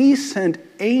 He sent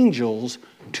angels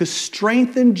to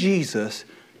strengthen Jesus,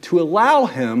 to allow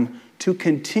Him to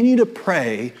continue to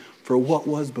pray for what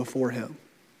was before Him.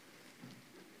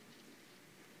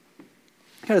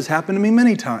 That has happened to me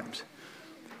many times,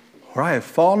 where I have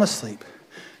fallen asleep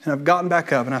and I've gotten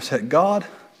back up and I've said, God,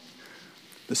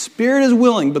 the spirit is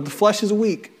willing, but the flesh is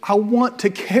weak. I want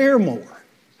to care more,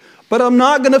 but I'm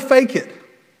not going to fake it.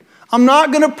 I'm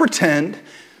not going to pretend,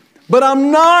 but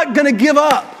I'm not going to give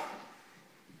up.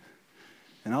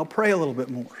 And I'll pray a little bit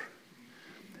more.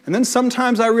 And then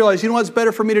sometimes I realize, you know what's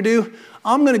better for me to do?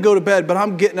 I'm going to go to bed, but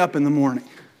I'm getting up in the morning.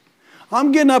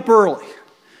 I'm getting up early.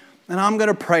 And I'm going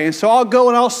to pray. And so I'll go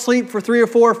and I'll sleep for 3 or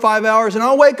 4 or 5 hours, and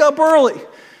I'll wake up early.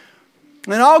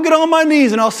 And I'll get on my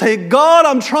knees and I'll say, God,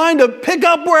 I'm trying to pick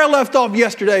up where I left off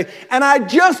yesterday, and I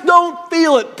just don't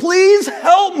feel it. Please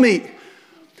help me.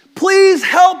 Please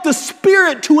help the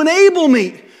Spirit to enable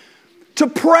me to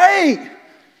pray.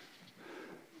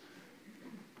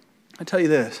 I tell you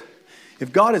this,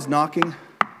 if God is knocking,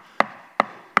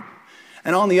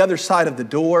 and on the other side of the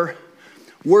door,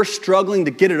 we're struggling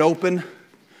to get it open,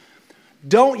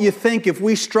 don't you think if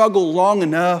we struggle long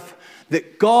enough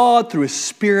that God, through His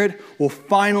Spirit, will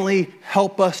finally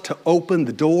help us to open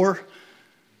the door?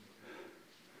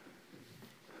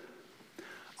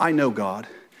 I know God,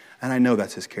 and I know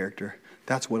that's His character.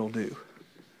 That's what He'll do.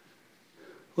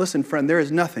 Listen, friend, there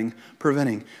is nothing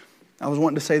preventing. I was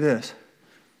wanting to say this.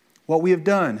 What we have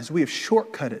done is we have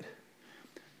shortcutted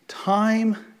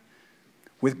time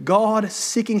with God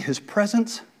seeking His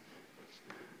presence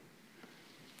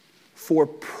for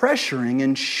pressuring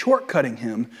and shortcutting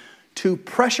Him to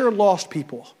pressure lost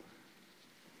people.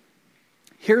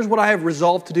 Here's what I have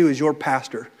resolved to do as your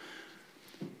pastor.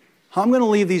 I'm going to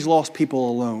leave these lost people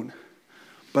alone,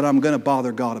 but I'm going to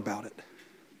bother God about it.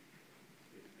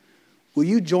 Will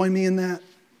you join me in that?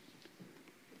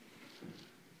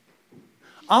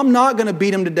 I'm not going to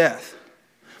beat them to death.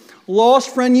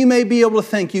 Lost friend, you may be able to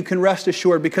think you can rest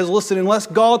assured, because listen, unless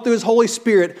God through His Holy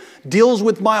Spirit deals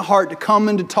with my heart to come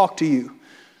and to talk to you,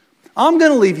 I'm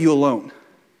going to leave you alone.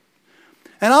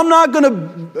 And I'm not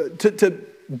going to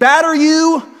batter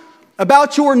you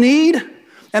about your need,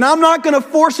 and I'm not going to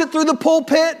force it through the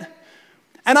pulpit,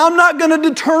 and I'm not going to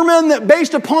determine that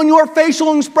based upon your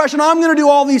facial expression, I'm going to do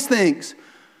all these things,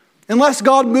 unless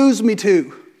God moves me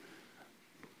to.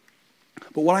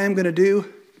 But what I am going to do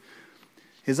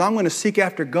is I'm going to seek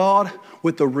after God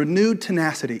with a renewed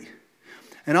tenacity.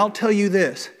 And I'll tell you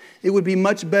this, it would be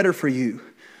much better for you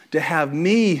to have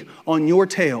me on your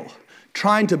tail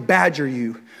trying to badger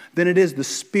you than it is the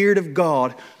Spirit of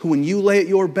God who, when you lay at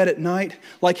your bed at night,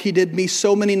 like He did me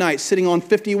so many nights sitting on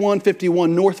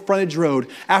 5151 North Frontage Road,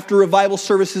 after revival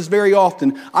services very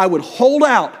often, I would hold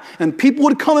out and people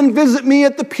would come and visit me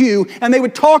at the pew and they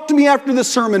would talk to me after the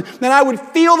sermon and I would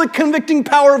feel the convicting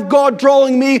power of God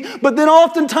drawing me, but then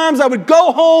oftentimes I would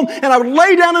go home and I would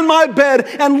lay down in my bed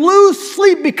and lose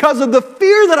sleep because of the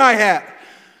fear that I had.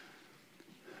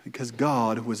 Because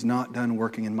God was not done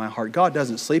working in my heart. God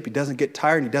doesn't sleep, He doesn't get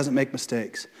tired, and He doesn't make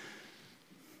mistakes.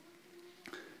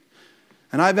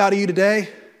 And I vow to you today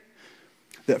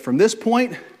that from this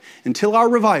point until our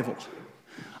revival,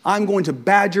 I'm going to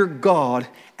badger God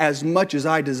as much as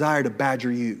I desire to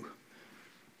badger you.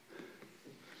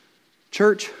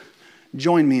 Church,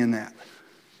 join me in that.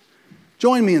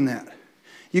 Join me in that.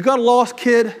 You got a lost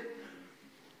kid?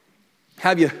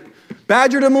 Have you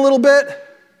badgered him a little bit?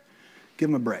 Give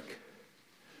him a break.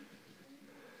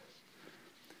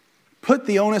 Put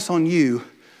the onus on you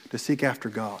to seek after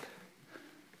God.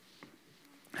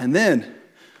 And then,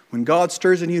 when God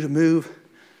stirs in you to move,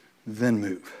 then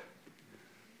move.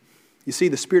 You see,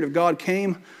 the Spirit of God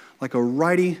came like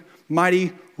a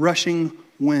mighty, rushing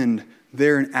wind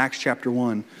there in Acts chapter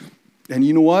 1. And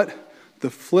you know what? The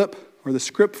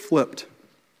script flipped.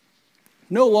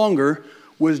 No longer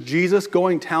was Jesus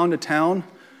going town to town,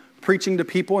 preaching to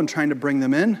people and trying to bring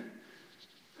them in.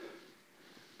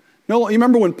 No, you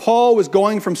remember when Paul was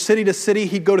going from city to city,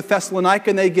 he'd go to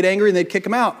Thessalonica and they'd get angry and they'd kick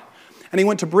him out. And he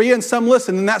went to Berea and some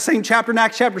listened. In that same chapter, in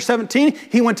Acts chapter 17,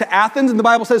 he went to Athens and the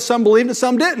Bible says some believed and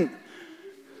some didn't.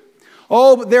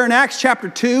 Oh, but there in Acts chapter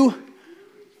 2,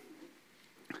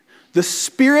 the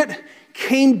Spirit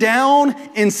came down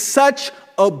in such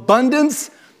abundance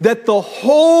that the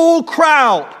whole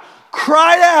crowd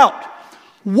cried out,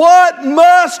 "What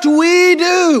must we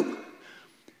do?"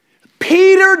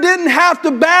 Peter didn't have to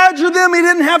badger them. He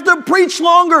didn't have to preach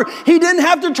longer. He didn't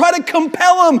have to try to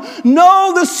compel them.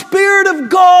 No, the Spirit of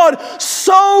God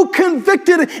so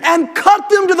convicted and cut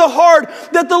them to the heart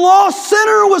that the lost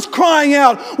sinner was crying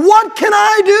out, "What can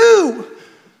I do?"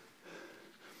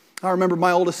 I remember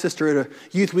my oldest sister at a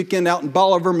youth weekend out in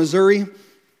Bolivar, Missouri.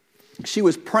 She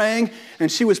was praying,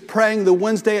 and she was praying the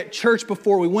Wednesday at church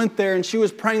before we went there, and she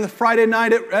was praying the Friday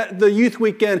night at the youth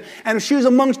weekend, and she was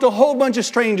amongst a whole bunch of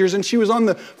strangers, and she was on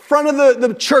the front of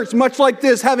the church, much like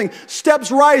this, having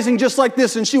steps rising just like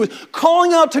this, and she was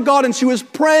calling out to God, and she was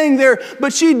praying there,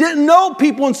 but she didn't know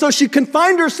people, and so she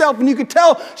confined herself, and you could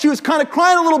tell she was kind of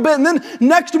crying a little bit, and then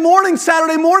next morning,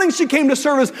 Saturday morning, she came to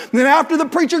service, and then after the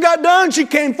preacher got done, she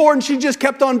came forward, and she just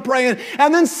kept on praying,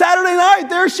 and then Saturday night,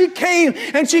 there she came,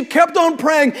 and she kept on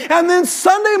praying. And then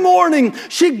Sunday morning,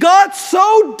 she got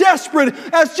so desperate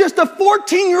as just a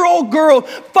 14-year-old girl.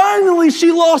 Finally, she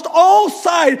lost all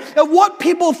sight of what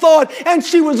people thought. And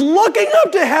she was looking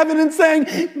up to heaven and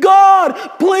saying,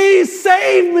 "God, please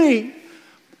save me."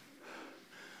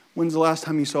 When's the last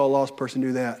time you saw a lost person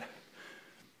do that?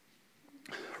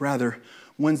 Rather,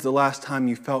 when's the last time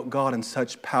you felt God in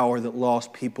such power that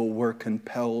lost people were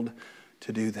compelled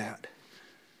to do that?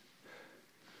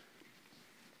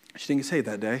 She didn't get saved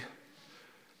that day.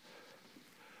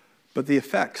 But the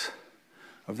effects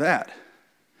of that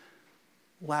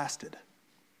lasted.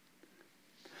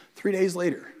 3 days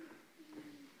later,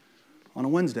 on a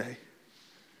Wednesday,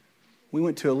 we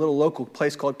went to a little local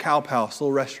place called Cow Palace, a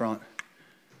little restaurant.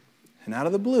 And out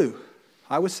of the blue,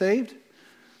 I was saved.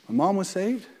 My mom was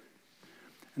saved.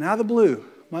 And out of the blue,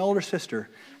 my older sister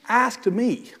asked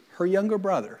me, her younger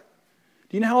brother,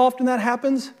 "Do you know how often that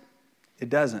happens?" It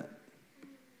doesn't.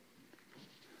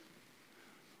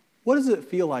 What does it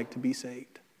feel like to be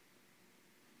saved?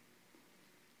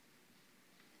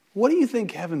 What do you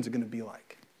think heaven's going to be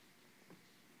like?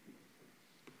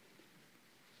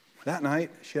 That night,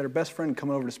 she had her best friend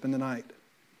coming over to spend the night.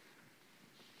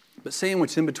 But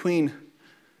sandwiched in between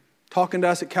talking to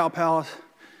us at Cow Palace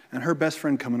and her best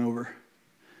friend coming over,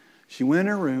 she went in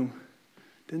her room,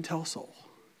 didn't tell a soul,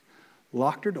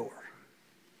 locked her door,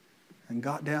 and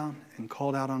got down and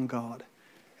called out on God.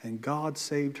 And God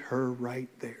saved her right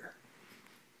there.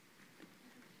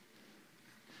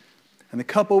 And the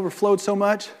cup overflowed so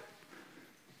much,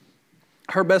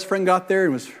 her best friend got there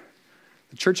and was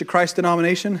the Church of Christ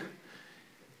denomination.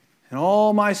 And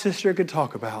all my sister could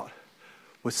talk about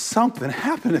was something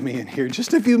happened to me in here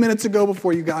just a few minutes ago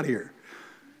before you got here.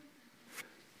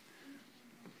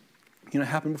 You know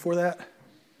what happened before that?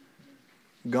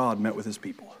 God met with his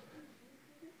people.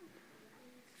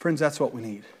 Friends, that's what we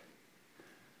need.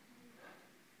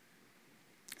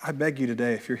 I beg you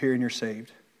today, if you're here and you're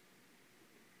saved,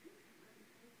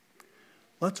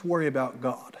 let's worry about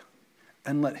God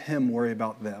and let him worry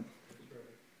about them.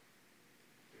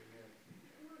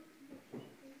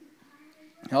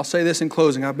 I'll say this in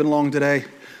closing. I've been long today.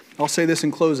 I'll say this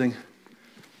in closing.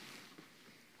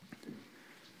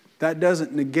 That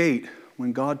doesn't negate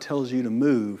when God tells you to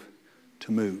move,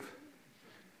 to move.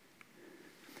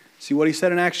 See what he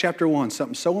said in Acts chapter 1,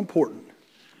 something so important.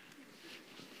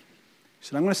 He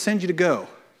said, I'm going to send you to go,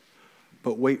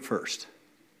 but wait first.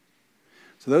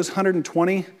 So those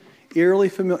 120, eerily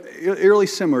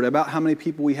similar to about how many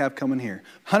people we have coming here.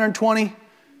 120,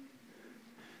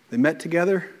 they met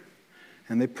together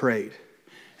and they prayed,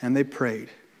 and they prayed,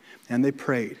 and they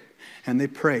prayed, and they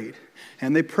prayed,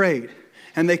 and they prayed,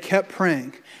 and they kept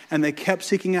praying, and they kept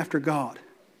seeking after God.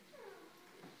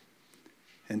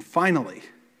 And finally,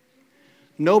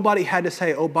 nobody had to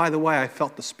say, oh, by the way, I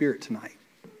felt the Spirit tonight.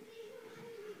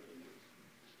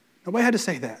 Nobody had to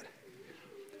say that.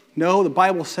 No, the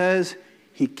Bible says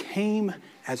he came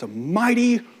as a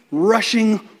mighty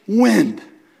rushing wind.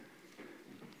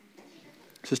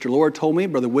 Sister Laura told me,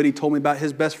 Brother Whitty told me about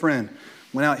his best friend.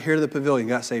 Went out here to the pavilion,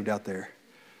 got saved out there.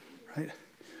 Right?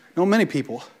 No, many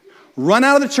people run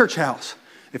out of the church house.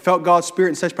 They felt God's Spirit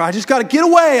in such power. I just got to get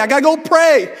away. I got to go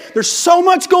pray. There's so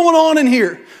much going on in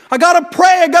here. I got to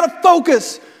pray. I got to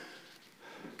focus.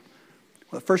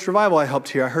 Well, the first revival I helped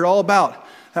here, I heard all about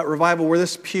that revival where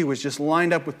this pew was just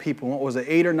lined up with people. What was it,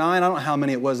 8 or 9? I don't know how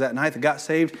many it was that night that got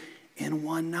saved in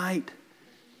one night.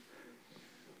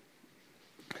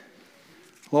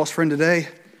 Lost friend, today,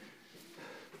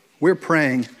 we're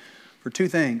praying for 2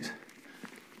 things.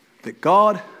 That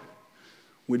God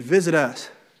would visit us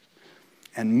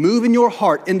and move in your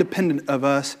heart independent of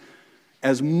us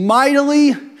as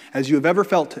mightily as you have ever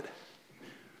felt it.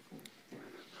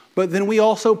 But then we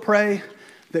also pray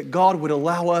that God would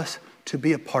allow us to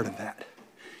be a part of that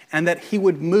and that he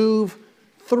would move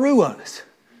through us.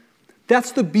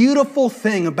 That's the beautiful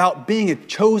thing about being a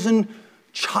chosen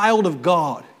child of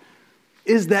God,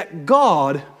 is that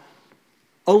God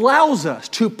allows us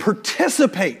to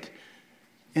participate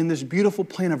in this beautiful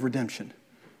plan of redemption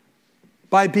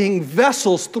by being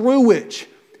vessels through which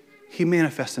he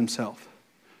manifests himself.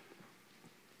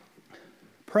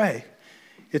 Pray.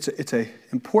 It's an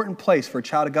important place for a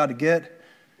child of God to get,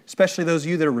 especially those of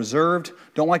you that are reserved,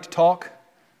 don't like to talk,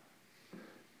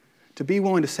 to be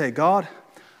willing to say, God,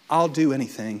 I'll do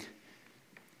anything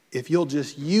if you'll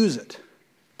just use it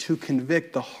to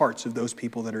convict the hearts of those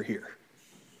people that are here.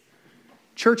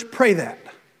 Church, pray that.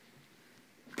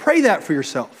 Pray that for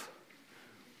yourself.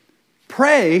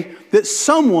 Pray that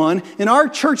someone in our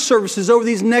church services over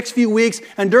these next few weeks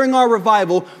and during our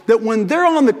revival, that when they're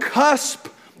on the cusp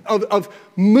of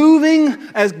moving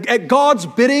at God's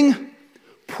bidding,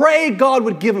 pray God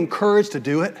would give them courage to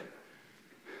do it.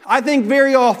 I think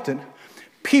very often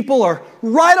people are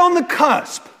right on the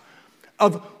cusp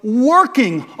of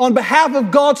working on behalf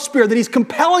of God's Spirit that he's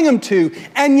compelling them to,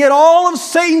 and yet all of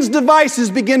Satan's devices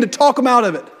begin to talk them out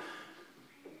of it.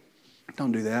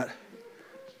 Don't do that.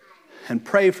 And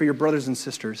pray for your brothers and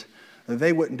sisters that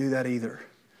they wouldn't do that either.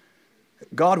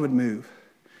 That God would move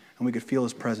and we could feel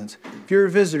his presence. If you're a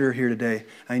visitor here today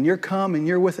and you're come and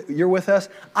you're with us,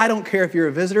 I don't care if you're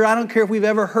a visitor. I don't care if we've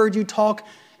ever heard you talk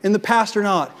in the past or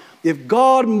not. If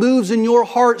God moves in your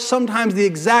heart, sometimes the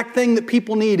exact thing that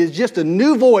people need is just a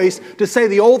new voice to say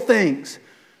the old things.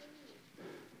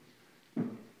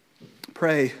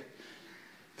 Pray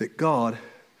that God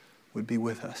would be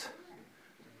with us.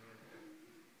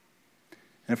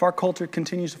 And if our culture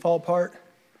continues to fall apart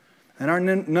and our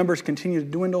numbers continue to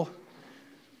dwindle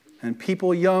and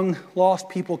people, young, lost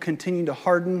people, continue to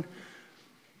harden,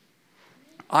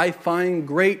 I find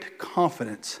great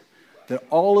confidence that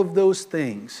all of those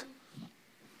things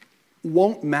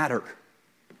won't matter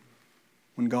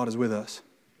when God is with us.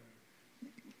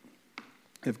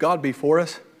 If God be for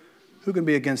us, who can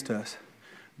be against us?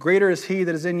 Greater is he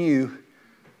that is in you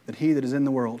than he that is in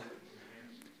the world.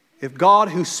 If God,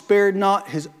 who spared not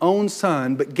his own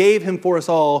Son, but gave him for us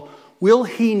all, will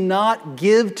he not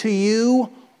give to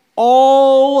you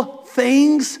all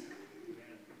things?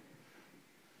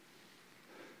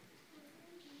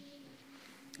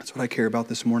 That's what I care about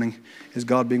this morning, is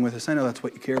God being with us. I know that's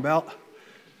what you care about.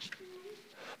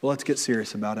 But let's get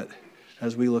serious about it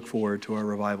as we look forward to our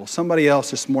revival. Somebody else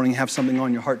this morning have something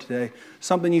on your heart today,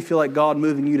 something you feel like God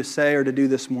moving you to say or to do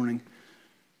this morning.